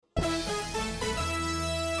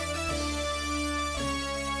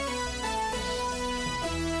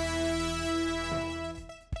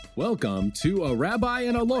Welcome to A Rabbi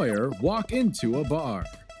and a Lawyer Walk Into a Bar,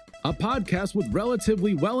 a podcast with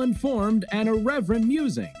relatively well-informed and irreverent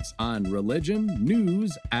musings on religion,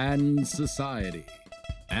 news, and society.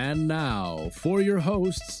 And now, for your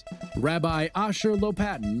hosts, Rabbi Asher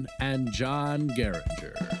Lopatin and John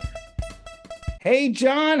Geringer. Hey,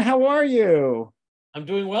 John, how are you? I'm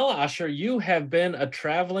doing well, Asher. You have been a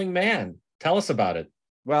traveling man. Tell us about it.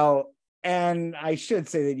 Well, and I should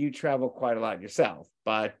say that you travel quite a lot yourself,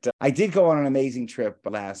 but I did go on an amazing trip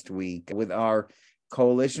last week with our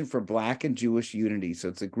Coalition for Black and Jewish Unity. So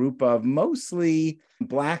it's a group of mostly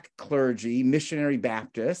Black clergy, missionary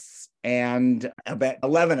Baptists, and about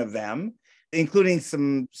 11 of them, including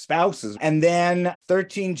some spouses, and then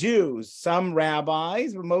 13 Jews, some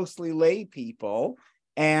rabbis, but mostly lay people.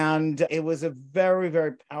 And it was a very,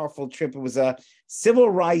 very powerful trip. It was a civil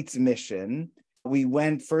rights mission. We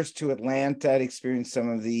went first to Atlanta to experience some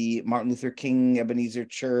of the Martin Luther King Ebenezer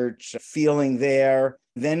Church feeling there.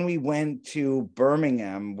 Then we went to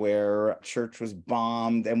Birmingham, where a church was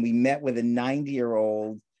bombed, and we met with a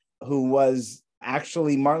 90-year-old who was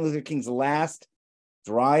actually Martin Luther King's last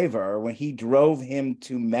driver when he drove him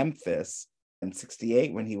to Memphis in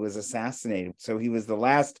 1968 when he was assassinated. So he was the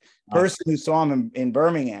last person who saw him in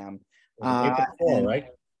Birmingham. Right?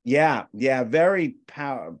 Yeah, very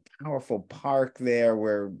powerful park there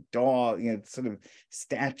where sort of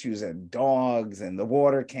statues and dogs and the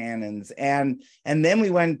water cannons. And then we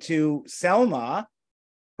went to Selma,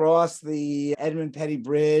 across the Edmund Petty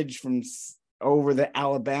Bridge from over the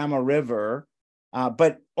Alabama River.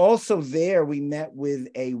 But also there we met with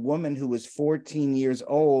a woman who was 14 years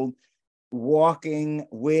old, walking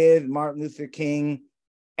with Martin Luther King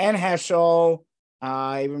and Heschel,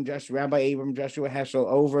 Rabbi Abram Joshua Heschel,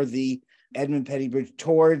 over the Edmund Petty Bridge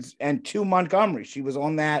to Montgomery. She was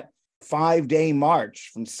on that 5-day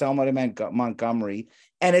march from Selma to Montgomery.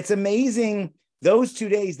 And it's amazing, those 2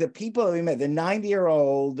 days, the people that we met, the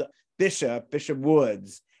 90-year-old Bishop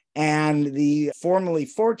Woods, and the formerly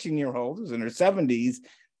 14-year-old who's in her 70s,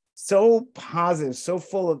 so positive, so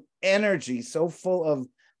full of energy, so full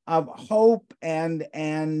of hope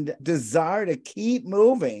and desire to keep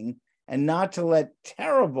moving and not to let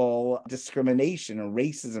terrible discrimination and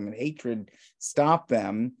racism and hatred stop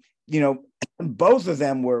them. Both of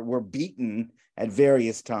them were beaten at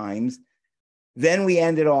various times. Then we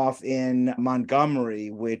ended off in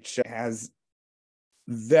Montgomery, which has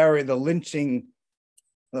the lynching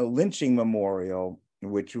memorial,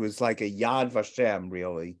 which was like a Yad Vashem,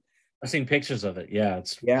 really. I've seen pictures of it. Yeah,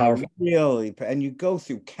 it's powerful. Really. And you go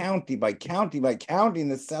through county by county by county in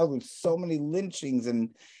the South with so many lynchings. And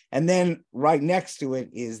then right next to it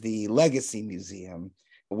is the Legacy Museum,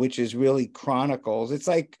 which is really chronicles. It's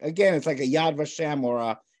like a Yad Vashem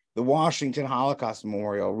or the Washington Holocaust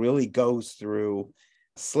Memorial, really goes through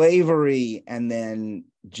slavery and then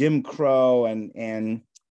Jim Crow and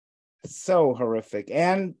so horrific.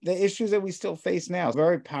 And the issues that we still face now. It's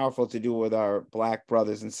very powerful to do with our Black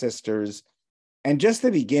brothers and sisters. And just the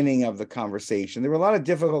beginning of the conversation, there were a lot of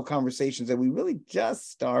difficult conversations that we really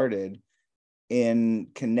just started in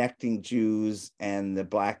connecting Jews and the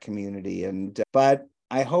Black community. But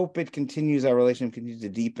I hope our relationship continues to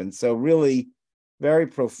deepen. So really very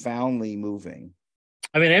profoundly moving.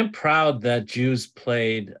 I mean, I'm proud that Jews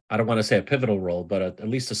played, I don't want to say a pivotal role, but at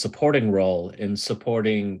least a supporting role in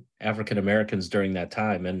supporting African Americans during that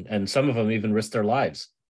time. And some of them even risked their lives.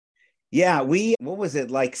 Yeah, what was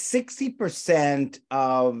it, like 60%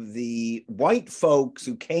 of the white folks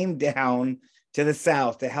who came down to the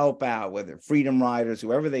South to help out, whether Freedom Riders,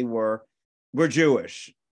 whoever they were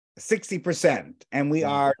Jewish, 60%. And we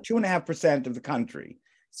are 2.5% of the country.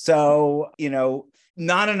 So,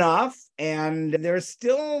 not enough. And there's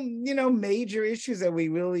still, major issues that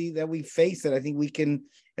we face that I think we can,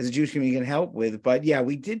 as a Jewish community, can help with. But yeah,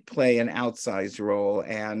 we did play an outsized role,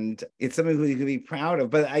 and it's something we can be proud of.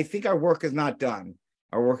 But I think our work is not done.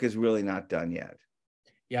 Our work is really not done yet.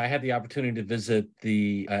 Yeah, I had the opportunity to visit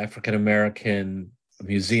the African American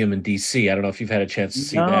Museum in DC. I don't know if you've had a chance to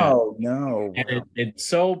see that. No. And it's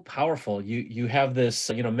so powerful. You have this,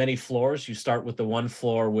 many floors. You start with the one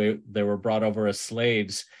floor where they were brought over as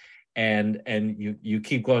slaves, and you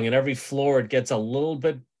keep going. And every floor it gets a little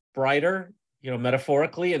bit brighter,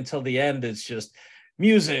 metaphorically, until the end it's just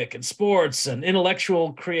music and sports and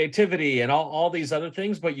intellectual creativity and all these other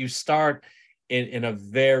things. But you start in a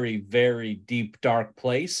very, very deep, dark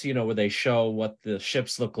place, where they show what the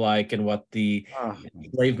ships look like and what the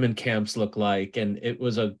enslavement camps look like. And it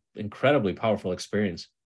was an incredibly powerful experience.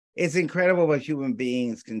 It's incredible what human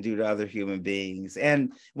beings can do to other human beings.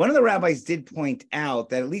 And one of the rabbis did point out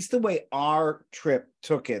that at least the way our trip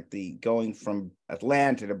took it, the going from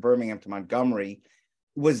Atlanta to Birmingham to Montgomery,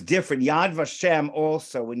 was different. Yad Vashem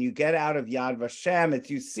also, when you get out of Yad Vashem, it's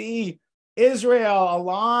you see Israel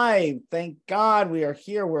alive. Thank God we are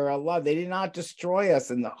here. We're alive. They did not destroy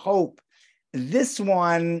us in the hope. This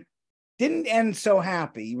one didn't end so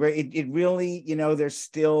happy. It really,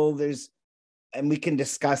 there's, and we can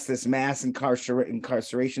discuss this mass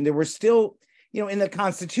incarceration. There were still, in the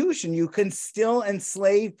Constitution, you can still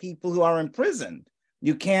enslave people who are imprisoned.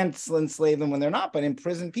 You can't enslave them when they're not, but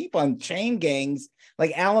imprison people on chain gangs.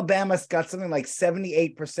 Like Alabama's got something like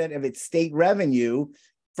 78% of its state revenue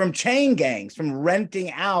from chain gangs, from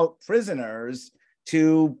renting out prisoners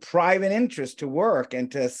to private interest to work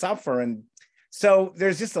and to suffer. And so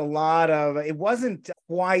there's just a lot of, it wasn't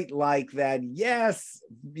quite like that. Yes,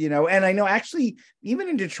 and I know actually, even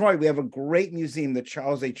in Detroit, we have a great museum, the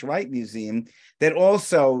Charles H. Wright Museum, that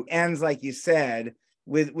also ends, like you said,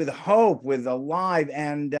 with hope, with alive.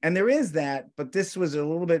 And there is that, but this was a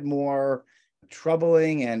little bit more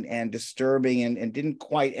troubling and disturbing and didn't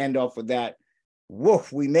quite end off with that.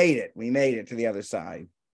 Woof, we made it to the other side.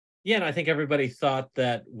 Yeah, and I think everybody thought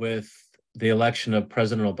that with the election of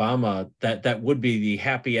President Obama, that would be the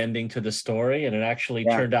happy ending to the story. And it actually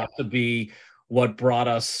turned out to be what brought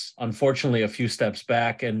us, unfortunately, a few steps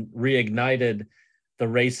back and reignited the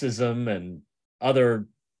racism and other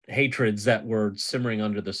hatreds that were simmering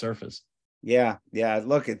under the surface. Yeah.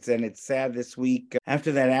 Look, it's sad this week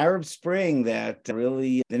after that Arab Spring that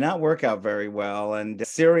really did not work out very well. And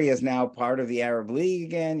Syria is now part of the Arab League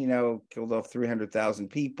again, killed off 300,000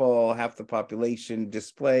 people, half the population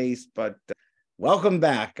displaced. But welcome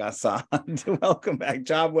back, Assad. Welcome back.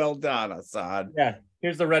 Job well done, Assad. Yeah.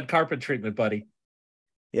 Here's the red carpet treatment, buddy.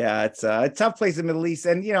 Yeah, it's a tough place in the Middle East.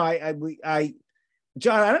 And,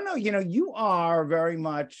 John, I don't know, you are very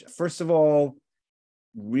much, first of all,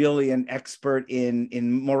 really an expert in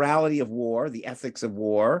morality of war, the ethics of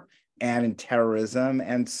war, and in terrorism.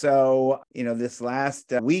 And so, this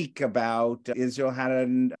last week about Israel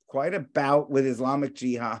had quite a bout with Islamic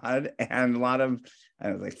Jihad and a lot of,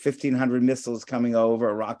 like 1,500 missiles coming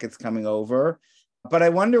over, rockets coming over. But I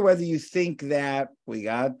wonder whether you think that we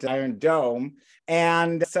got Iron Dome.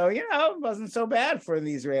 And so, it wasn't so bad for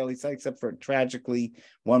the Israelis, except for tragically,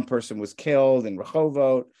 one person was killed in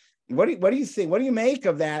Rehovot. What do you think? What do you make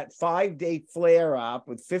of that 5-day flare up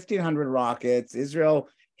with 1,500 rockets? Israel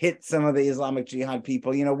hit some of the Islamic Jihad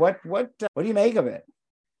people. What do you make of it?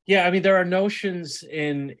 Yeah, I mean, there are notions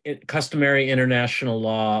in customary international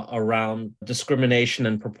law around discrimination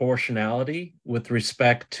and proportionality with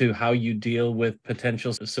respect to how you deal with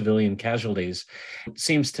potential civilian casualties. It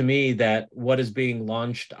seems to me that what is being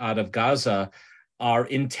launched out of Gaza are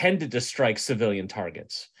intended to strike civilian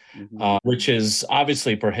targets. Mm-hmm. Which is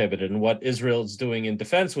obviously prohibited. And what Israel is doing in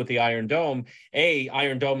defense with the Iron Dome,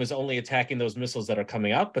 Iron Dome is only attacking those missiles that are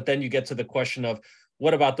coming out. But then you get to the question of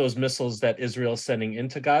what about those missiles that Israel is sending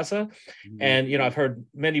into Gaza? Mm-hmm. And, I've heard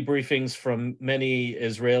many briefings from many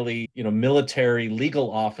Israeli, military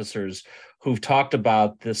legal officers who've talked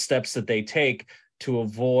about the steps that they take to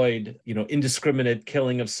avoid, indiscriminate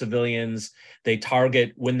killing of civilians. They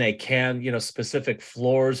target when they can, specific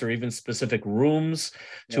floors or even specific rooms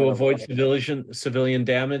to avoid civilian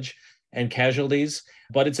damage and casualties.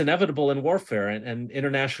 But it's inevitable in warfare, and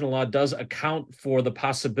international law does account for the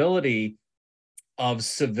possibility of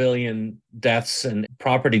civilian deaths and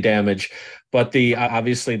property damage. But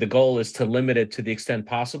obviously the goal is to limit it to the extent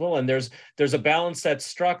possible. And there's a balance that's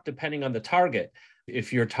struck depending on the target.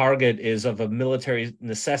 If your target is of a military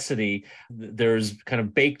necessity, there's kind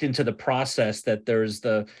of baked into the process that there's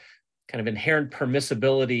the kind of inherent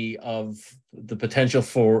permissibility of the potential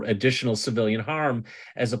for additional civilian harm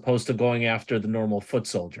as opposed to going after the normal foot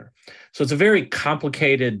soldier. So it's a very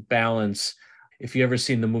complicated balance. If you ever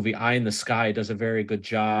seen the movie Eye in the Sky, it does a very good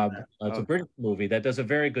job. It's a British movie that does a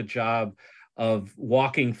very good job of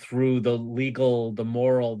walking through the legal, the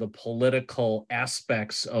moral, the political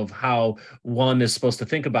aspects of how one is supposed to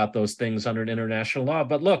think about those things under international law.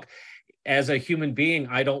 But look, as a human being,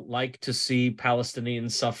 I don't like to see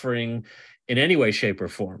Palestinians suffering in any way, shape, or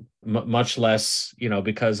form, much less,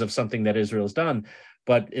 because of something that Israel's done.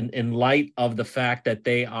 But in light of the fact that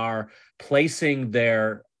they are placing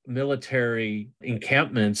their military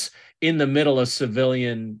encampments in the middle of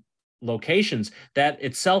civilian locations, that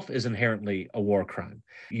itself is inherently a war crime.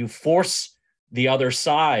 You force the other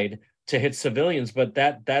side to hit civilians, but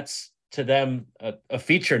that's to them a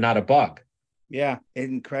feature, not a bug. Yeah,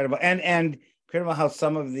 incredible. And incredible how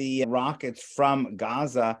some of the rockets from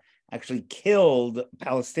Gaza actually killed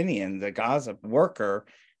Palestinians, a Gaza worker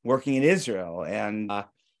working in Israel. And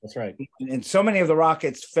that's right. And so many of the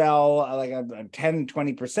rockets fell, like 10,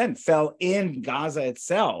 20% fell in Gaza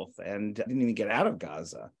itself and didn't even get out of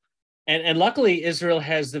Gaza. And luckily, Israel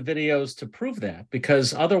has the videos to prove that,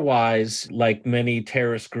 because otherwise, like many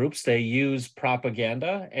terrorist groups, they use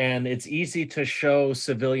propaganda, and it's easy to show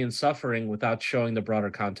civilian suffering without showing the broader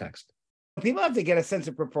context. People have to get a sense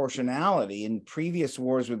of proportionality. In previous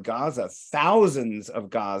wars with Gaza, thousands of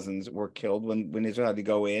Gazans were killed when Israel had to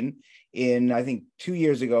go in. I think 2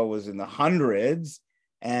 years ago, it was in the hundreds.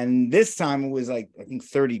 And this time it was like, I think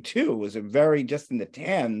 32. It was just in the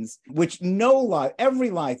tens, which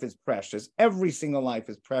every life is precious. Every single life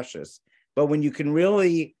is precious. But when you can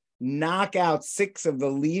really knock out 6 of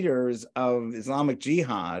the leaders of Islamic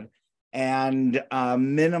Jihad and a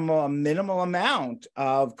minimal amount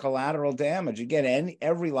of collateral damage, again,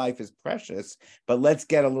 every life is precious, but let's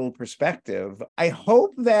get a little perspective. I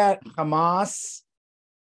hope that Hamas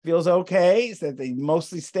feels okay, so that they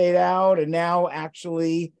mostly stayed out, and now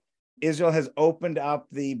actually Israel has opened up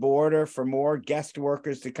the border for more guest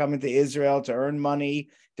workers to come into Israel to earn money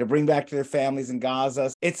to bring back to their families in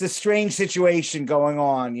Gaza. It's a strange situation going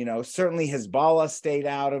on. Certainly Hezbollah stayed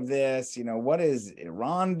out of this. What is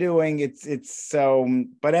Iran doing? It's so,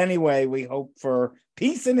 but anyway, we hope for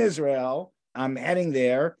peace in Israel. I'm heading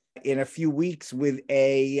there in a few weeks with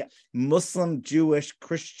a Muslim, Jewish,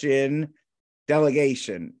 Christian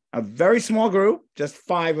delegation, a very small group, just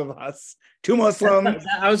 5 of us, 2 Muslims.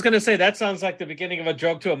 I was going to say, that sounds like the beginning of a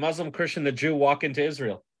joke to a Muslim, Christian, the Jew walk into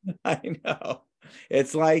Israel. I know.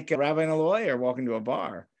 It's like a rabbi and a lawyer walking to a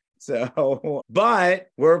bar. So, but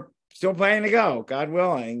we're still planning to go, God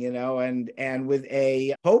willing, and with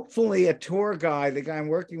hopefully a tour guide. The guy I'm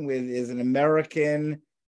working with is an American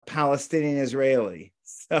Palestinian Israeli.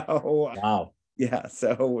 So, wow. Yeah.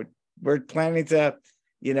 So we're planning to,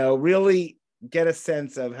 really get a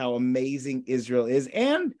sense of how amazing Israel is,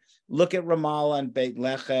 and look at Ramallah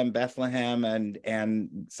and Bethlehem,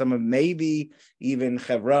 and some of maybe even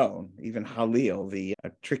Hebron, even Halil, the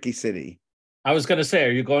tricky city. I was going to say,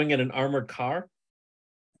 are you going in an armored car?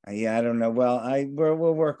 Yeah, I don't know. Well,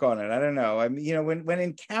 we'll work on it. I don't know. I mean, when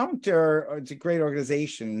Encounter, it's a great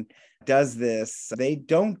organization, does this, they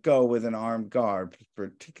don't go with an armed guard,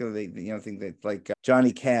 particularly, think that like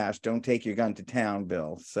Johnny Cash, don't take your gun to town,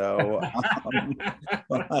 Bill. So,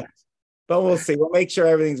 but we'll see. We'll make sure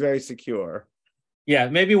everything's very secure. Yeah,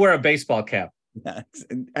 maybe wear a baseball cap. Yeah,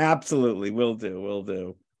 absolutely. We'll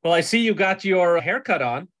do. Well, I see you got your haircut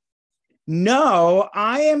on. No,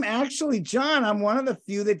 I am actually, John, I'm one of the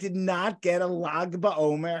few that did not get a Lag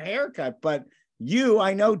BaOmer haircut, but you,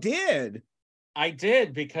 I know, did. I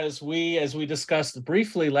did, because as we discussed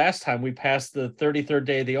briefly last time, we passed the 33rd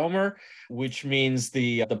day of the Omer, which means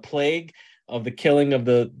the plague of the killing of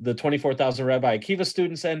the 24,000 Rabbi Akiva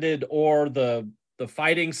students ended, or the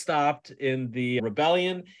fighting stopped in the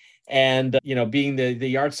rebellion. And, being the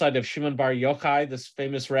yahrzeit of Shimon Bar Yochai, this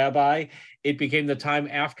famous rabbi, it became the time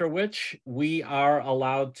after which we are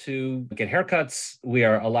allowed to get haircuts. We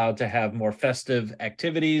are allowed to have more festive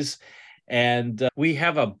activities. And we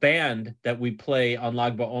have a band that we play on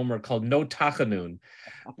Lag BaOmer called No Tachanun,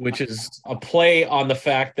 which is a play on the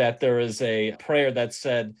fact that there is a prayer that's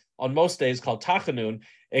said on most days called Tachanun,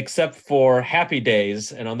 except for happy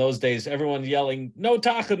days. And on those days, everyone's yelling, no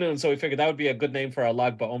Tachanun. So we figured that would be a good name for our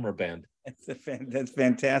Lag BaOmer band. That's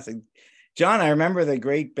fantastic. John, I remember the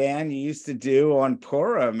great band you used to do on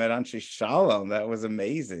Purim at Anshe Shalom. That was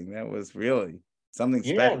amazing. That was really something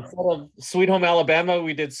special. Instead of Sweet Home Alabama,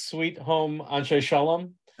 we did Sweet Home Anshe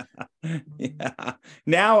Shalom. Yeah.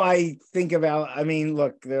 Now I think about,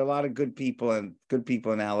 look, there are a lot of good people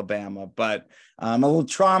in Alabama, but I'm a little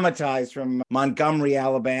traumatized from Montgomery,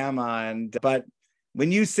 Alabama. But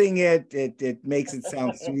when you sing it, it makes it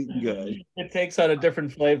sound sweet and good. It takes on a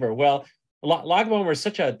different flavor. Well, Lag BaOmer is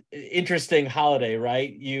such an interesting holiday,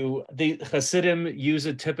 right? The Hasidim use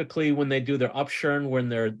it typically when they do their upshurn, when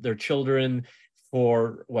their children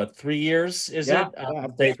for 3 years, is it?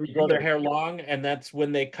 They grow their hair long, and that's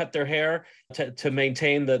when they cut their hair to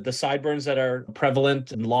maintain the sideburns that are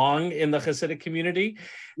prevalent and long in the Hasidic community.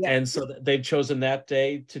 Yeah. And so they've chosen that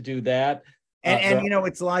day to do that. And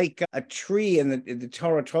it's like a tree, and the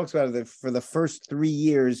Torah talks about it, for the first 3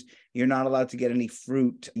 years, you're not allowed to get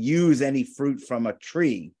use any fruit from a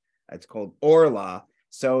tree. It's called Orla.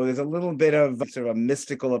 So there's a little bit of sort of a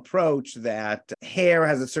mystical approach that hair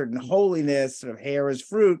has a certain holiness, sort of hair is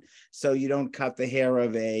fruit, so you don't cut the hair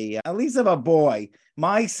of at least of a boy.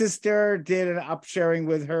 My sister did an upsharing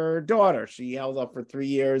with her daughter. She held up for 3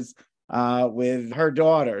 years. with her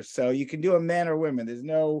daughter. So you can do a man or women. There's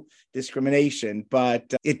no discrimination,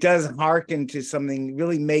 but it does hearken to something,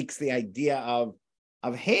 really makes the idea of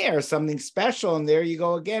hair something special. And there you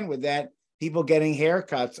go again with that, people getting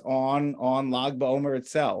haircuts on Lag BaOmer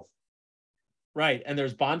itself. Right. And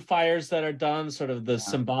there's bonfires that are done, sort of the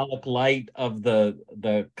symbolic light of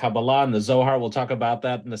the Kabbalah and the Zohar. We'll talk about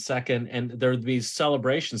that in a second. And there are these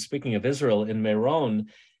celebrations, speaking of Israel, in Meron,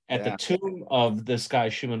 at the tomb of this guy,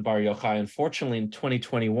 Shimon Bar Yochai. Unfortunately, in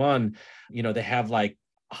 2021, they have like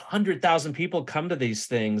 100,000 people come to these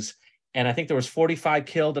things. And I think there was 45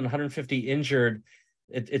 killed and 150 injured.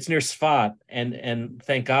 It's near Sfat. And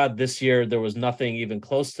thank God this year there was nothing even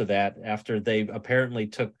close to that, after they apparently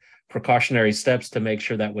took precautionary steps to make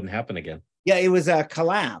sure that wouldn't happen again. Yeah, it was a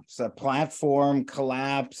collapse. A platform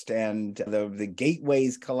collapsed, and the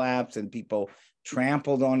gateways collapsed, and people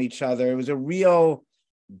trampled on each other. It was a real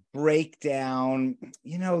breakdown.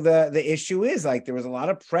 The issue is, like, there was a lot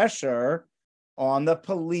of pressure on the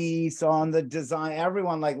police, on the design,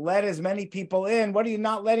 everyone, like, let as many people in. What are you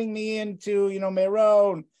not letting me into,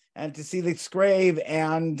 Meron, and to see this grave?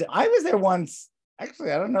 And I was there once.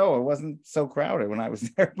 Actually, I don't know. It wasn't so crowded when I was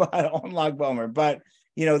there, but on Lag BaOmer. But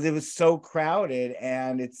it was so crowded,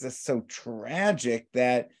 and it's just so tragic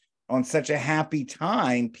that on such a happy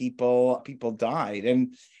time, people died.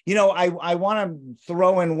 And I want to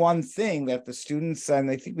throw in one thing that the students,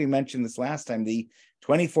 and I think we mentioned this last time, the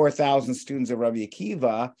 24,000 students of Rabbi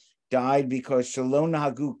Akiva died because Shelo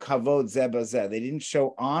Nahagu Kavod Zeh Bazeh. They didn't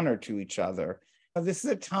show honor to each other. This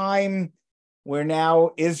is a time where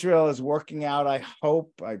now Israel is working out, I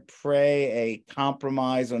hope, I pray, a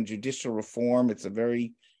compromise on judicial reform. It's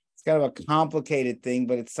kind of a complicated thing,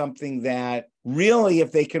 but it's something that really,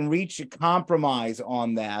 if they can reach a compromise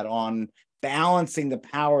on that, on balancing the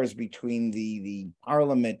powers between the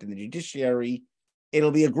parliament and the judiciary,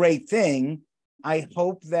 it'll be a great thing. I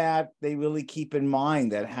hope that they really keep in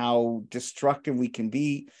mind that how destructive we can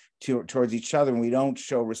be towards each other, and we don't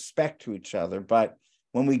show respect to each other. But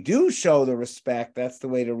when we do show the respect, that's the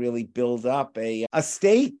way to really build up a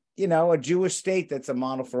state, a Jewish state that's a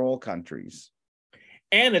model for all countries.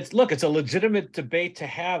 And it's a legitimate debate to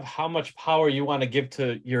have how much power you want to give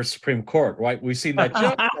to your Supreme Court, right? We've seen that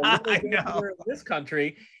just a little bit in this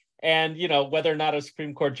country. And, whether or not a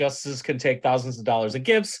Supreme Court justice can take thousands of dollars of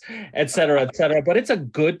gifts, et cetera, et cetera. But it's a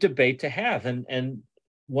good debate to have. And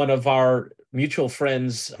one of our mutual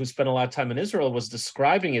friends who spent a lot of time in Israel was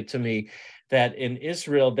describing it to me, that in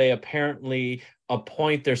Israel, they apparently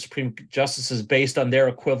appoint their Supreme Justices based on their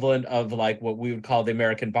equivalent of like what we would call the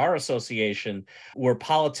American Bar Association, where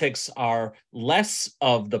politics are less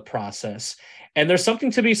of the process. And there's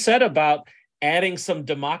something to be said about adding some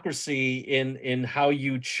democracy in how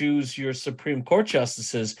you choose your Supreme Court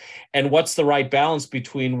justices, and what's the right balance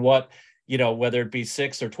between what, whether it be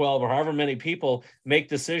 6 or 12 or however many people make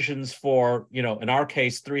decisions for, in our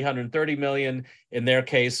case, 330 million, in their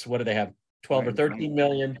case, what do they have? 12 or 13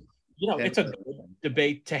 million. It's a good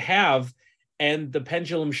debate to have, and the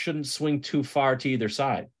pendulum shouldn't swing too far to either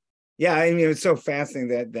side. Yeah, I mean, it's so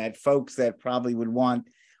fascinating that folks that probably would want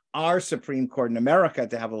our Supreme Court in America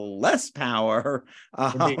to have a little less power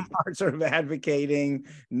are sort of advocating,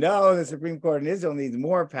 no, the Supreme Court in Israel needs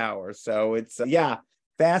more power. So it's,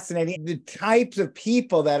 fascinating. The types of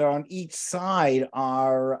people that are on each side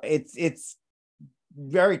it's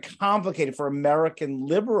very complicated for American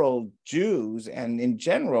liberal Jews and in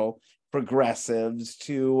general progressives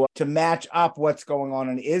to match up what's going on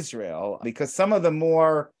in Israel, because some of the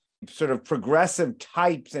more sort of progressive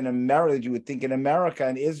types in America that you would think in America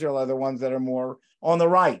and Israel are the ones that are more on the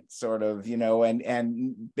right, sort of,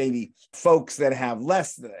 and maybe folks that have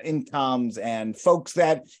less incomes and folks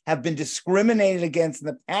that have been discriminated against in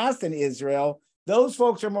the past in Israel. Those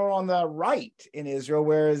folks are more on the right in Israel,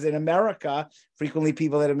 whereas in America, frequently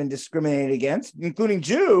people that have been discriminated against, including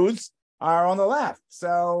Jews, are on the left.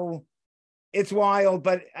 So it's wild,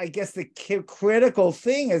 but I guess the critical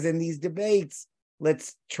thing is in these debates,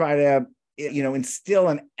 let's try to, instill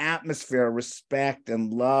an atmosphere of respect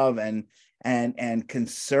and love and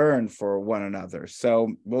concern for one another.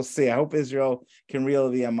 So we'll see. I hope Israel can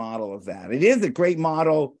really be a model of that. It is a great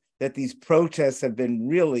model that these protests have been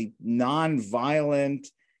really non-violent,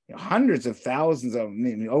 hundreds of thousands of,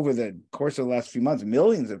 over the course of the last few months,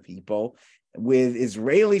 millions of people with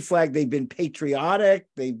Israeli flag. They've been patriotic,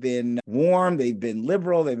 they've been warm, they've been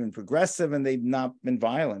liberal, they've been progressive, and they've not been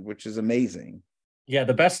violent, which is amazing. Yeah,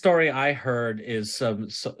 the best story I heard is some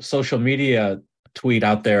social media tweet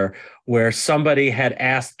out there where somebody had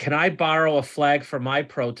asked, can I borrow a flag for my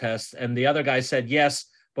protest? And the other guy said, yes,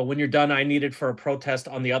 but when you're done, I need it for a protest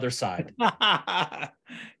on the other side.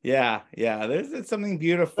 Yeah. There's something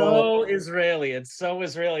beautiful. So Israeli. It's so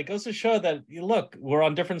Israeli. It goes to show that, look, we're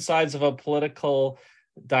on different sides of a political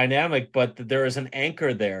dynamic, but there is an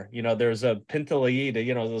anchor there. There's a pintalayid,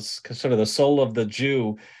 this sort of the soul of the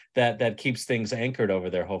Jew that keeps things anchored over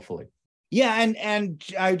there, hopefully. Yeah, and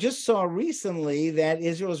I just saw recently that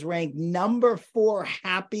Israel is ranked number 4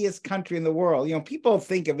 happiest country in the world. People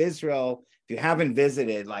think of Israel, if you haven't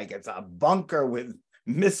visited, like it's a bunker with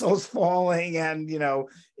missiles falling, and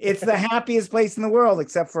it's the happiest place in the world,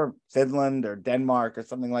 except for Finland or Denmark or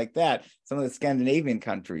something like that. Some of the Scandinavian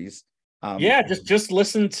countries. Just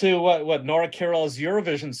listen to what Nora Kirill's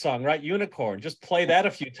Eurovision song, right? Unicorn. Just play that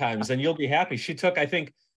a few times, and you'll be happy. She took, I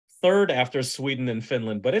think, 3rd after Sweden and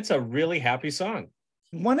Finland, but it's a really happy song.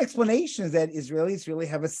 One explanation is that Israelis really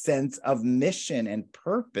have a sense of mission and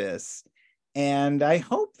purpose. And I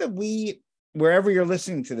hope that we, wherever you're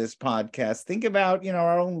listening to this podcast, think about,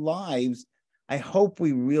 our own lives. I hope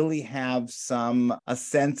we really have a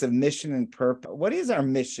sense of mission and purpose. What is our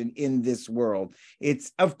mission in this world?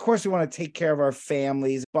 It's, of course, we want to take care of our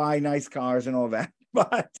families, buy nice cars and all that.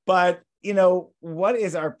 But what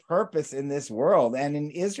is our purpose in this world? And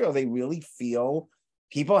in Israel, they really feel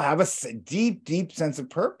people have a deep, deep sense of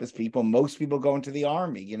purpose. Most people go into the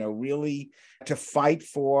army, really to fight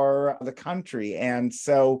for the country. And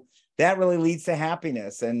so that really leads to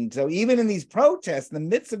happiness. And so even in these protests, in the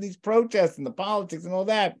midst of these protests and the politics and all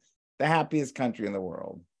that, the happiest country in the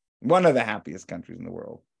world, one of the happiest countries in the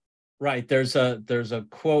world. Right. There's a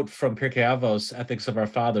quote from Pirkei Avos, Ethics of Our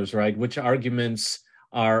Fathers, right? Which arguments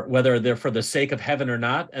are, whether they're for the sake of heaven or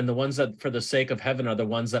not, and the ones that for the sake of heaven are the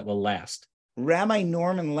ones that will last. Rabbi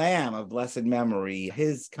Norman Lamb of blessed memory,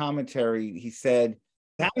 his commentary, he said,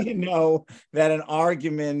 how do you know that an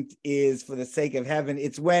argument is for the sake of heaven?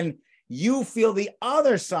 It's when you feel the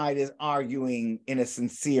other side is arguing in a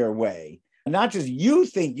sincere way. Not just you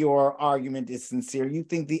think your argument is sincere, you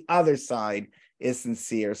think the other side is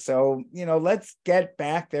sincere. So, let's get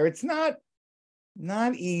back there. It's not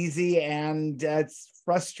easy, and it's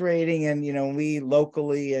frustrating. And we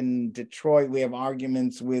locally in Detroit, we have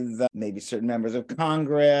arguments with maybe certain members of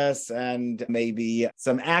Congress and maybe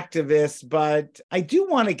some activists, but I do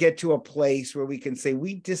want to get to a place where we can say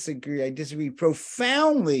we disagree. I disagree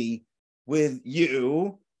profoundly with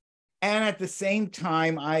you, and at the same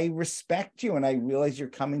time I respect you, and I realize you're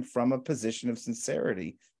coming from a position of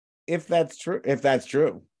sincerity, if that's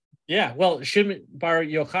true. Yeah, well, Shimon Bar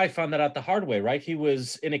Yochai found that out the hard way, right? He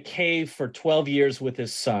was in a cave for 12 years with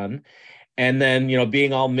his son, and then,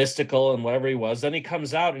 being all mystical and whatever he was. Then he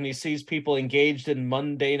comes out and he sees people engaged in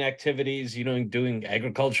mundane activities, doing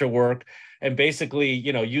agriculture work, and basically,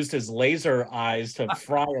 used his laser eyes to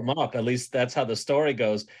fry him up. At least that's how the story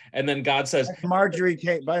goes. And then God says, Marjorie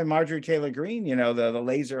Taylor Greene, the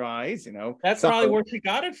laser eyes, That's probably where she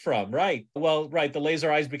got it from, right? Well, right, the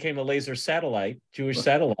laser eyes became a laser satellite, Jewish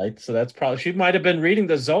satellite. So that's probably, she might have been reading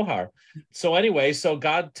the Zohar. So anyway, so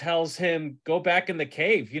God tells him, go back in the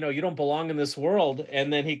cave. You don't belong in this world.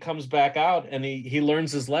 And then he comes back out and he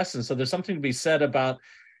learns his lesson. So there's something to be said about,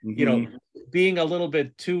 being a little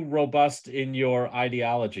bit too robust in your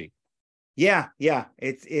ideology. Yeah.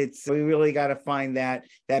 It's we really got to find that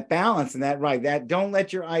balance and that don't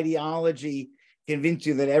let your ideology convince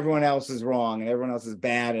you that everyone else is wrong and everyone else is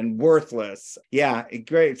bad and worthless. Yeah,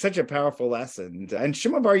 great. Such a powerful lesson. And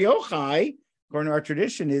Shimon Bar Yochai, according to our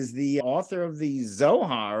tradition, is the author of the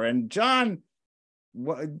Zohar. And John,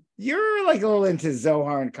 you're like a little into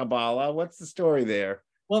Zohar and Kabbalah. What's the story there?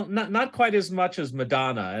 Well, not quite as much as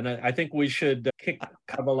Madonna, and I think we should kick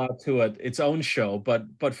Kabbalah to its own show.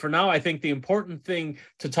 But for now, I think the important thing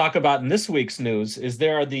to talk about in this week's news is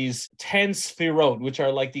there are these 10 sefirot, which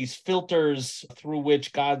are like these filters through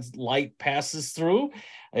which God's light passes through,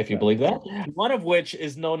 if you believe that. One of which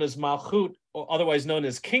is known as Malchut, or otherwise known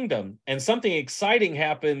as kingdom. And something exciting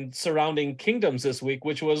happened surrounding kingdoms this week,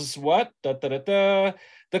 which was what? The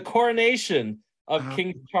coronation of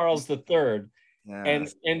King Charles III.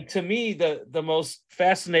 Yes. And to me, the most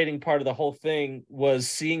fascinating part of the whole thing was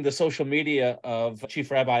seeing the social media of Chief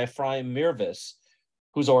Rabbi Ephraim Mirvis,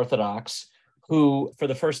 who's Orthodox, who for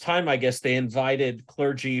the first time, I guess, they invited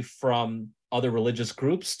clergy from other religious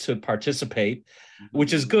groups to participate,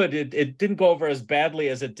 which is good. It didn't go over as badly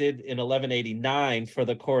as it did in 1189 for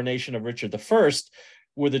the coronation of Richard I,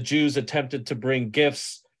 where the Jews attempted to bring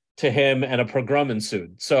gifts to him and a pogrom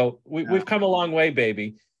ensued. So we've come a long way,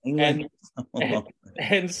 baby. And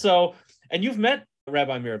so you've met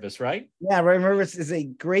Rabbi Mirvis, right? Yeah, Rabbi Mervis is a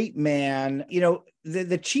great man.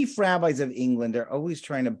 The chief rabbis of England are always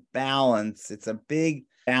trying to balance. It's a big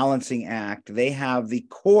balancing act. They have the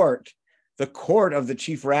court of the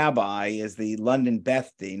chief rabbi is the London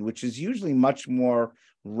Beth Din, which is usually much more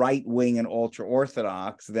right-wing and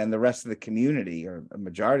ultra-Orthodox than the rest of the community or a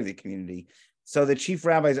majority of the community. So the chief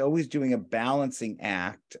rabbi is always doing a balancing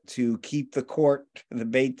act to keep the court, the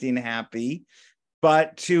Beit Din, happy,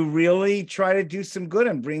 but to really try to do some good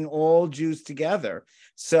and bring all Jews together.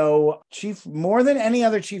 So more than any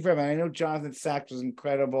other chief rabbi, I know Jonathan Sachs was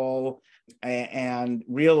incredible and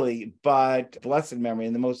really, but blessed memory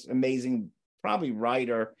and the most amazing, probably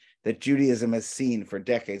writer that Judaism has seen for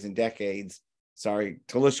decades and decades. Sorry,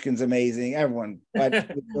 Telushkin's amazing, everyone.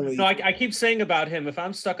 But really... No, I keep saying about him, if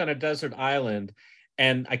I'm stuck on a desert island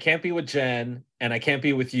and I can't be with Jen and I can't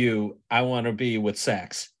be with you, I want to be with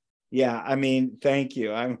Sachs. Yeah, I mean, thank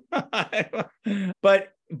you.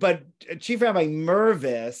 But Chief Rabbi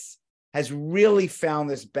Mervis has really found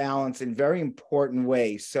this balance in very important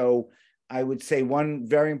ways. So I would say one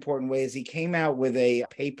very important way is he came out with a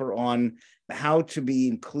paper on how to be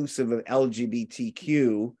inclusive of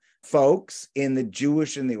LGBTQ folks in the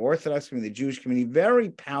Jewish and the Orthodox community, the Jewish community.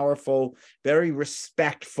 Very powerful, very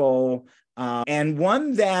respectful. And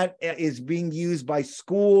one that is being used by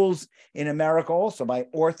schools in America, also by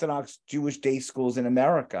Orthodox Jewish day schools in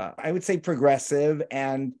America. I would say progressive.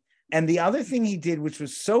 And the other thing he did, which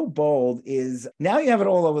was so bold, is now you have it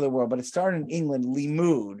all over the world, but it started in England,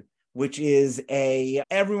 Limud, which is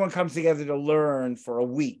everyone comes together to learn for a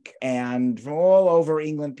week. And from all over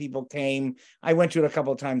England, people came. I went to it a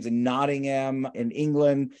couple of times in Nottingham in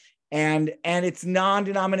England. And it's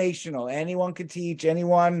non-denominational. Anyone can teach.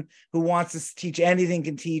 Anyone who wants to teach anything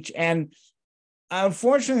can teach. And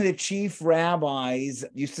unfortunately, the chief rabbis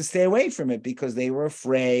used to stay away from it because they were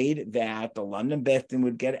afraid that the London Beth Din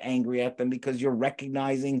would get angry at them because you're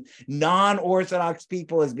recognizing non-Orthodox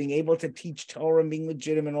people as being able to teach Torah and being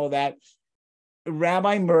legitimate and all that.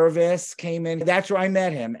 Rabbi Mervis came in. That's where I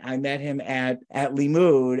met him. I met him at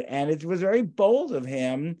Limud, and it was very bold of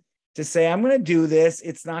him to say, I'm going to do this.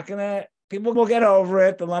 It's not going to, people will get over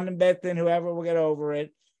it. The London Beth Din, whoever will get over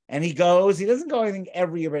it. And he doesn't go, I think,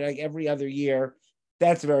 every year, but like every other year.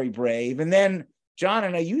 That's very brave. And then, John, I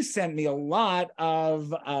know you sent me a lot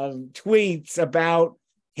of tweets about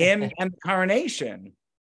him and the coronation.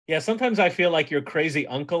 Yeah, sometimes I feel like your crazy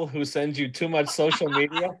uncle who sends you too much social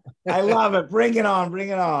media. I love it. Bring it on. Bring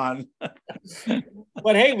it on.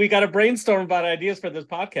 But hey, we got to brainstorm about ideas for this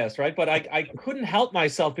podcast, right? But I couldn't help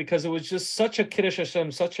myself because it was just such a Kiddush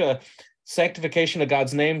Hashem, such a sanctification of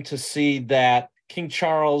God's name to see that King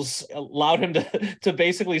Charles allowed him to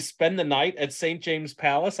basically spend the night at St. James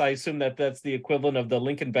Palace. I assume that's the equivalent of the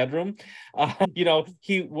Lincoln bedroom.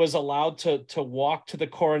 He was allowed to walk to the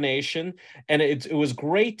coronation. And it was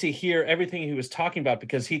great to hear everything he was talking about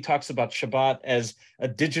because he talks about Shabbat as a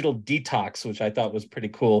digital detox, which I thought was pretty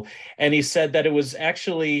cool. And he said that it was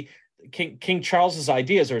actually King Charles's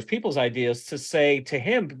ideas or his people's ideas to say to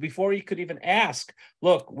him before he could even ask,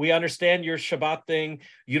 look, we understand your Shabbat thing.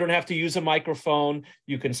 You don't have to use a microphone.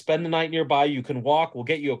 You can spend the night nearby. You can walk. We'll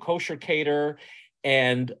get you a kosher caterer.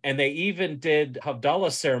 And they even did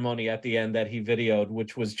Havdalah ceremony at the end that he videoed,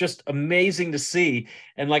 which was just amazing to see.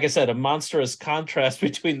 And like I said, a monstrous contrast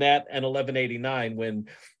between that and 1189 when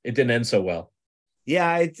it didn't end so well.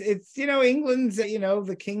 Yeah, it's England's,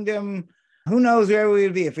 the kingdom. Who knows where we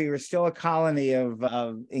would be if we were still a colony of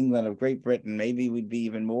England, of Great Britain. Maybe we'd be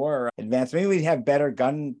even more advanced. Maybe we'd have better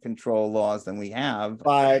gun control laws than we have.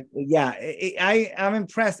 But yeah, I'm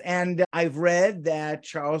impressed. And I've read that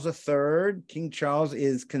Charles III, King Charles,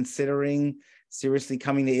 is considering seriously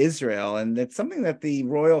coming to Israel. And that's something that the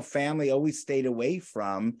royal family always stayed away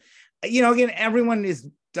from. Again, everyone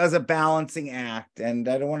does a balancing act. And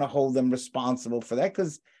I don't want to hold them responsible for that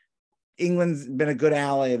because England's been a good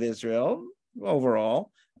ally of Israel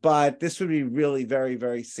overall, but this would be really very,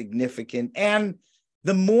 very significant. And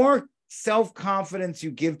the more self-confidence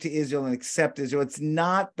you give to Israel and accept Israel, it's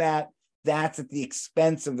not that that's at the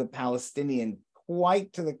expense of the Palestinian.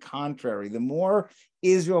 Quite to the contrary. The more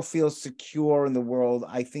Israel feels secure in the world,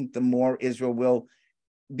 I think the more Israel will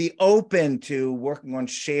be open to working on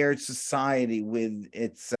shared society with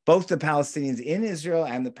both the Palestinians in Israel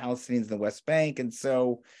and the Palestinians in the West Bank. And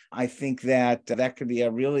so I think that could be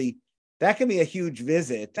a huge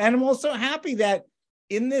visit. And I'm also happy that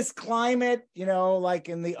in this climate, like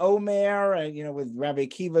in the Omer, with Rabbi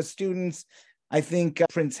Akiva's students, I think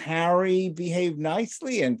Prince Harry behaved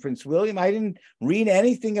nicely and Prince William. I didn't read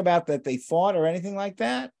anything about that they fought or anything like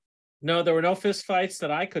that. No, there were no fist fights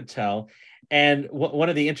that I could tell. And one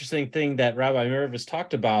of the interesting thing that Rabbi Mirvis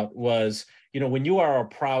talked about was, when you are a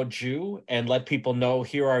proud Jew and let people know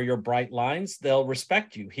here are your bright lines, they'll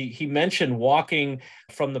respect you. He mentioned walking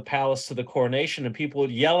from the palace to the coronation and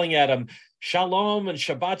people yelling at him, Shalom and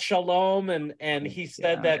Shabbat Shalom. And he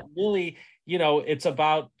said that really, it's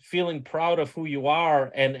about feeling proud of who you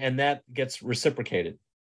are, and that gets reciprocated.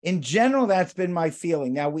 In general, that's been my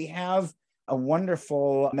feeling. Now, we have a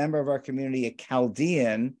wonderful member of our community, a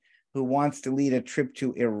Chaldean, who wants to lead a trip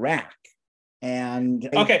to Iraq. And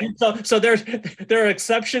okay, so there are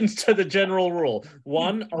exceptions to the general rule.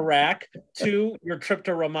 1, Iraq. 2, your trip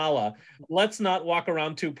to Ramallah. Let's not walk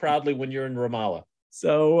around too proudly when you're in Ramallah.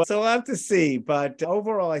 So we'll have to see. But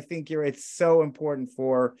overall, I think it's so important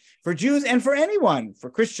for Jews and for anyone, for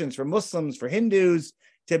Christians, for Muslims, for Hindus,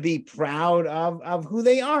 to be proud of who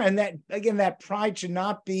they are. And that, again, that pride should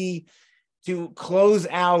not be to close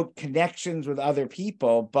out connections with other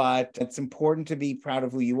people, but it's important to be proud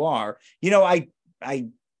of who you are. I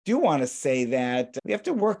do want to say that we have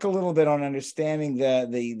to work a little bit on understanding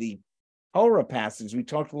the Torah passage. We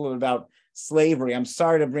talked a little bit about slavery. I'm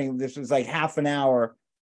sorry to bring, this was like half an hour.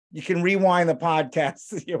 You can rewind the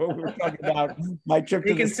podcast. We were talking about my trip.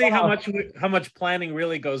 You can see how much planning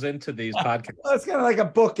really goes into these podcasts. Well, it's kind of like a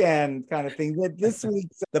bookend kind of thing. This week,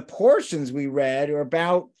 the portions we read are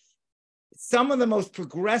about some of the most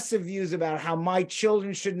progressive views about how my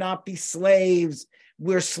children should not be slaves.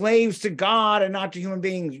 We're slaves to God and not to human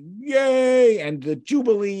beings. Yay! And the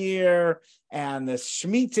Jubilee year and the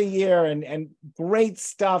Shemitah year and great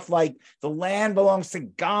stuff like the land belongs to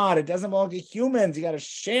God. It doesn't belong to humans. You got to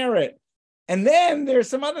share it. And then there's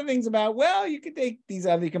some other things about, well, you can take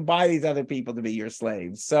you can buy these other people to be your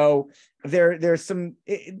slaves. So there's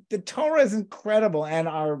the Torah is incredible, and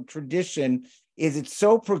our tradition it's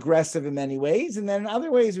so progressive in many ways. And then in other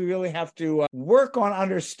ways, we really have to work on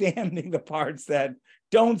understanding the parts that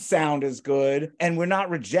don't sound as good. And we're not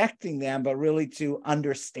rejecting them, but really to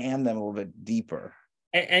understand them a little bit deeper.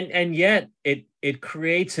 And yet it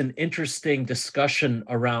creates an interesting discussion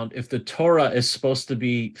around if the Torah is supposed to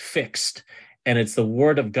be fixed and it's the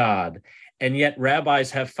word of God. And yet rabbis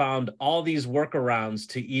have found all these workarounds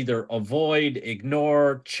to either avoid,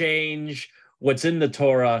 ignore, change what's in the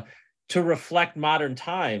Torah to reflect modern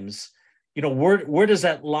times. Where does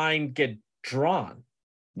that line get drawn?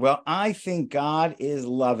 Well, I think God is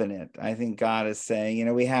loving it. I think God is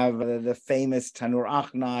saying, we have the famous Tanur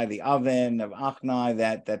Achnai, the oven of Achnai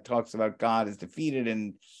that talks about God is defeated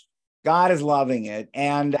and God is loving it.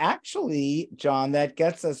 And actually, John, that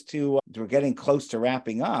gets us to, we're getting close to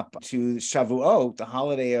wrapping up, to Shavuot, the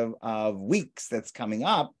holiday of weeks that's coming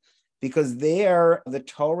up, because there the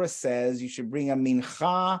Torah says you should bring a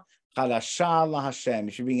mincha Chalasha LaHashem.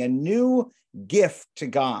 You should bring a new gift to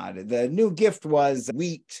God. The new gift was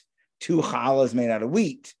wheat, 2 challahs made out of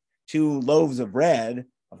wheat, 2 loaves of bread,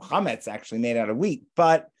 of chametz actually made out of wheat.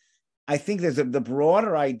 But I think the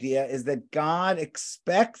broader idea is that God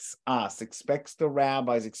expects us, expects the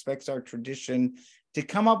rabbis, expects our tradition to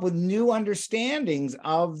come up with new understandings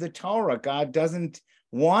of the Torah. God doesn't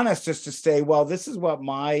want us just to say, well, this is what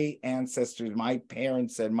my ancestors, my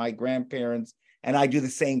parents said, my grandparents, and I do the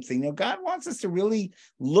same thing. God wants us to really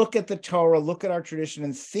look at the Torah, look at our tradition,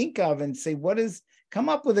 and think of and say, come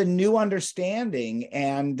up with a new understanding.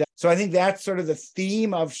 And so I think that's sort of the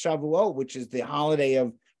theme of Shavuot, which is the holiday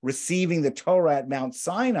of receiving the Torah at Mount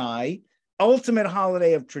Sinai, ultimate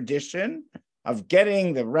holiday of tradition, of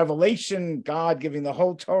getting the revelation, God giving the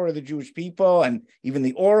whole Torah to the Jewish people, and even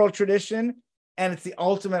the oral tradition. And it's the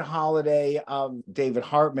ultimate holiday of Rabbi David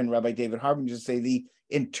Hartman used to say, the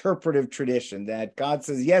interpretive tradition, that God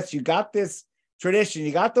says, yes, you got this tradition,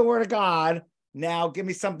 you got the word of God, now give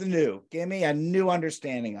me something new, give me a new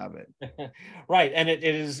understanding of it. Right. And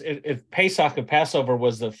if Pesach and Passover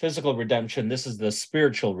was the physical redemption, this is the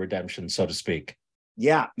spiritual redemption, so to speak.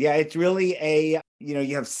 Yeah, it's really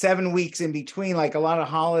you have 7 weeks in between, like a lot of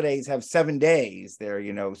holidays have 7 days. They're,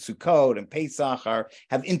 Sukkot and Pesach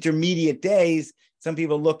have intermediate days. Some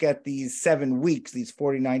people look at these 7 weeks, these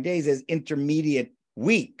 49 days, as intermediate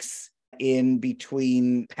weeks in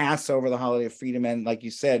between Passover, the holiday of freedom, and like you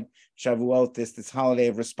said, Shavuot, this holiday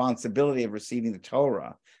of responsibility of receiving the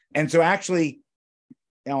Torah. And so actually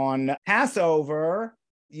on Passover,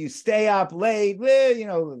 you stay up late,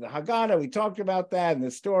 the Haggadah, we talked about that in the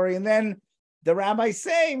story. And then the rabbis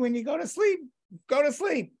say, when you go to sleep,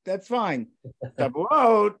 that's fine.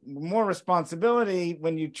 Shavuot, more responsibility.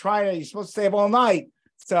 When you're supposed to stay up all night.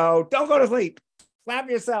 So don't go to sleep. Slap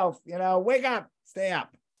yourself, wake up, stay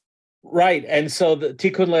up. Right. And so the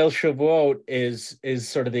Tikkun Leil Shavuot is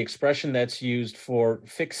sort of the expression that's used for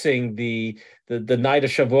fixing the night of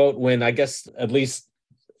Shavuot, when, I guess, at least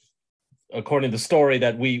according to the story,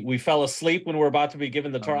 that we fell asleep when we're about to be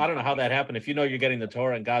given the Torah. I don't know how that happened. If you know you're getting the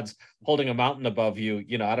Torah and God's holding a mountain above you,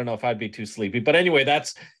 I don't know if I'd be too sleepy. But anyway,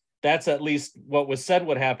 that's at least what was said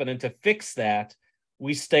would happen. And to fix that,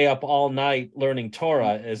 we stay up all night learning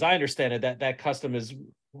Torah. As I understand it, that custom is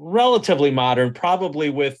relatively modern, probably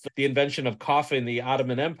with the invention of coffee in the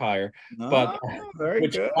Ottoman Empire, but Very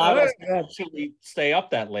which good. allowed us to actually stay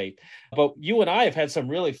up that late. But you and I have had some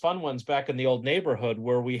really fun ones back in the old neighborhood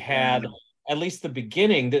where we had at least the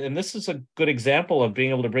beginning, and this is a good example of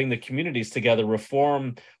being able to bring the communities together,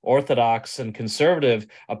 Reform, Orthodox, and Conservative,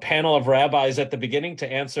 a panel of rabbis at the beginning to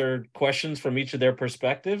answer questions from each of their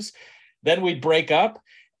perspectives. Then we'd break up,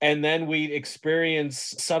 and then we'd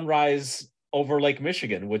experience sunrise over Lake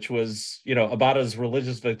Michigan, which was, about as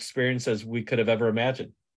religious of experience as we could have ever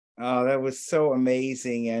imagined. Oh, that was so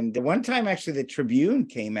amazing. And one time, actually, the Tribune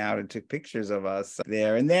came out and took pictures of us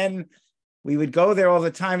there. And then we would go there all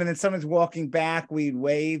the time. And then someone's walking back, we'd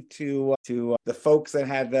wave to the folks that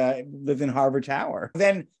had lived in Harbor Tower.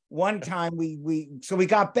 Then one time we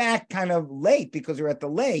got back kind of late because we were at the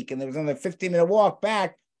lake, and there was only a 15-minute walk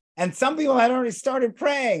back. And some people had already started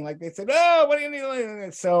praying. Like they said, "Oh, what do you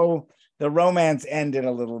need?" So the romance ended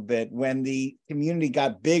a little bit when the community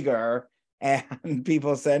got bigger and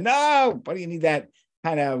people said, "No, what do you need that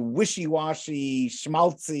kind of wishy-washy,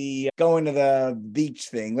 schmaltzy, going to the beach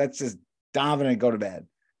thing? Let's just daven and go to bed."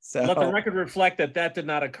 So let the record reflect that did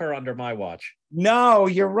not occur under my watch. No,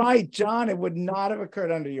 you're right, John. It would not have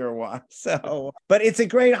occurred under your watch. So, but it's a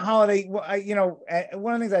great holiday. One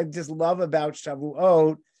of the things I just love about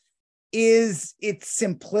Shavuot is its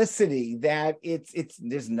simplicity, that it's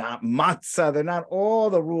there's not matzah, they're not all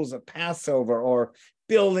the rules of Passover or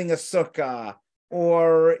building a sukkah,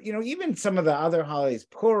 or even some of the other holidays,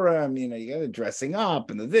 Purim, you got the dressing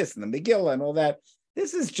up and the this and the Megillah and all that.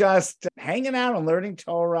 This is just hanging out and learning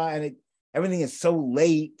Torah, and everything is so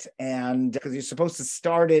late, and because you're supposed to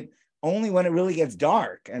start it only when it really gets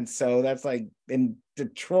dark, and so that's like in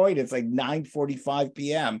Detroit, it's like 9:45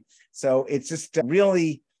 p.m. So it's just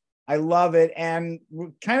really, I love it. And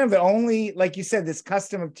kind of the only, like you said, this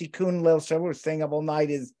custom of Tikkun Leil Shavuot, staying up all night,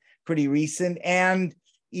 is pretty recent. And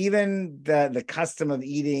even the custom of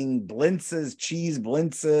eating blintzes, cheese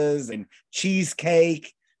blintzes and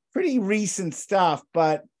cheesecake, pretty recent stuff.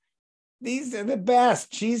 But these are the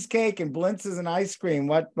best, cheesecake and blintzes and ice cream.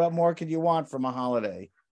 What more could you want from a holiday?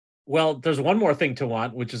 Well, there's one more thing to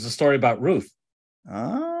want, which is a story about Ruth.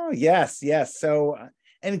 Oh, yes. So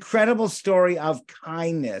an incredible story of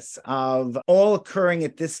kindness, of all occurring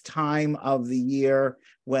at this time of the year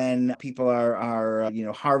when people are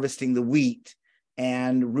harvesting the wheat.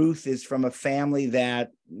 And Ruth is from a family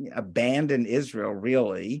that abandoned Israel,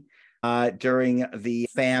 really, during the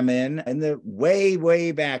famine, and the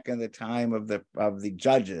way back in the time of the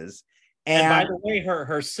judges. And by the way,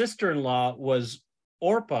 her sister-in-law was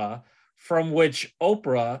Orpah, from which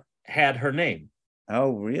Oprah had her name.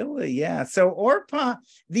 Oh, really? Yeah. So Orpah,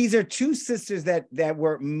 these are two sisters that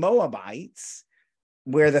were Moabites,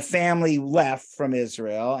 where the family left from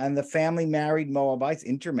Israel, and the family married Moabites,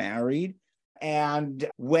 intermarried. And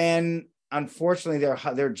when, unfortunately,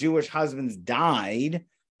 their Jewish husbands died,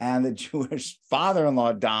 and the Jewish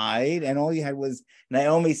father-in-law died, and all you had was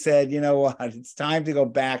Naomi said, "You know what? It's time to go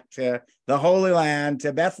back to the Holy Land,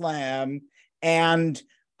 to Bethlehem." And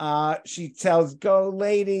she tells, "Go,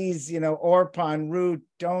 ladies, Orpah and Ruth,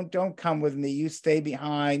 don't come with me. You stay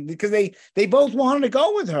behind," because they both wanted to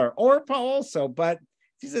go with her. Orpah also, but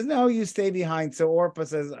she says, "No, you stay behind." So Orpah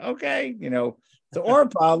says, "Okay," So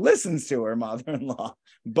Orpah listens to her mother-in-law,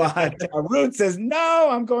 but Ruth says, "No,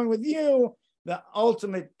 I'm going with you." The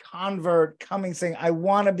ultimate convert coming, saying, "I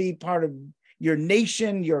want to be part of your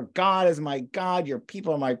nation. Your God is my God. Your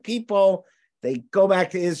people are my people." They go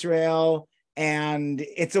back to Israel. And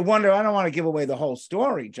it's a wonder. I don't want to give away the whole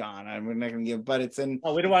story, John. I'm not going to give, but it's in.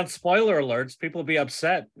 Oh, we don't want spoiler alerts. People will be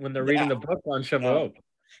upset when they're reading the book on Shavuot.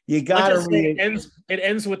 You got to read it. It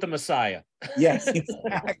ends with the Messiah. Yes,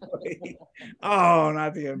 exactly. Oh,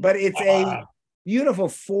 not the end. But it's a beautiful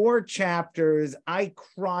 4 chapters. I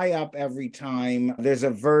cry up every time. There's a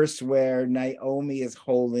verse where Naomi is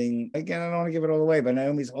holding, again, I don't want to give it all away, but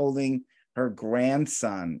Naomi's holding her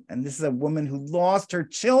grandson. And this is a woman who lost her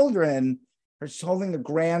children. She's holding a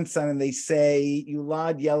grandson, and they say,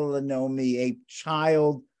 "Yulad Yela Naomi," a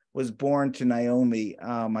child was born to Naomi.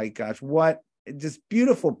 Oh my gosh, what just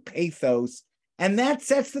beautiful pathos. And that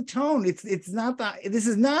sets the tone. This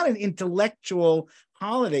is not an intellectual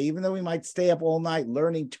holiday, even though we might stay up all night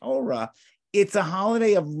learning Torah, it's a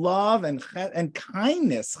holiday of love and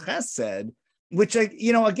kindness, chesed, which,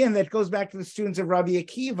 again, that goes back to the students of Rabbi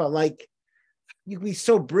Akiva. Like, you can be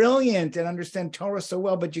so brilliant and understand Torah so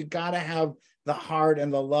well, but you got to have the heart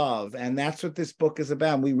and the love. And that's what this book is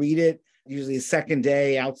about. We read it usually the second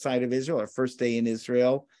day outside of Israel, or first day in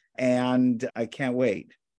Israel. And I can't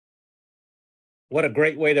wait. What a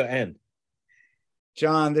great way to end.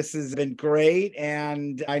 John, this has been great.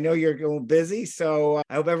 And I know you're a little busy, so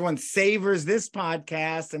I hope everyone savors this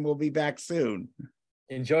podcast, and we'll be back soon.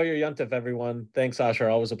 Enjoy your Yom Tov, everyone. Thanks, Asher.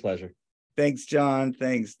 Always a pleasure. Thanks, John.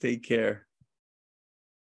 Thanks. Take care.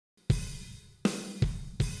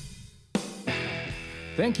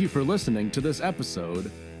 Thank you for listening to this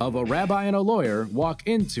episode of A Rabbi and a Lawyer Walk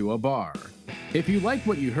Into a Bar. If you like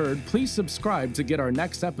what you heard, please subscribe to get our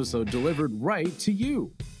next episode delivered right to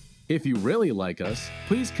you. If you really like us,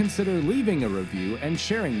 please consider leaving a review and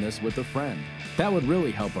sharing this with a friend. That would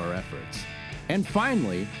really help our efforts. And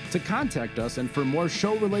finally, to contact us and for more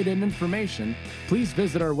show-related information, please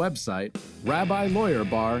visit our website,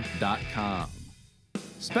 rabbilawyerbar.com.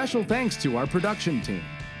 Special thanks to our production team,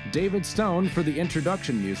 David Stone for the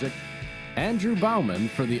introduction music, Andrew Bauman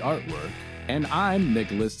for the artwork, and I'm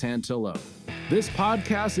Nicholas Tantillo. This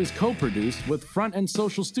podcast is co-produced with Front and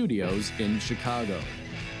Social Studios in Chicago.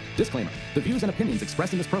 Disclaimer: the views and opinions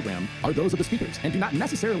expressed in this program are those of the speakers and do not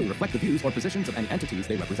necessarily reflect the views or positions of any entities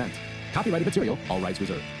they represent. Copyrighted material, all rights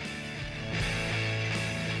reserved.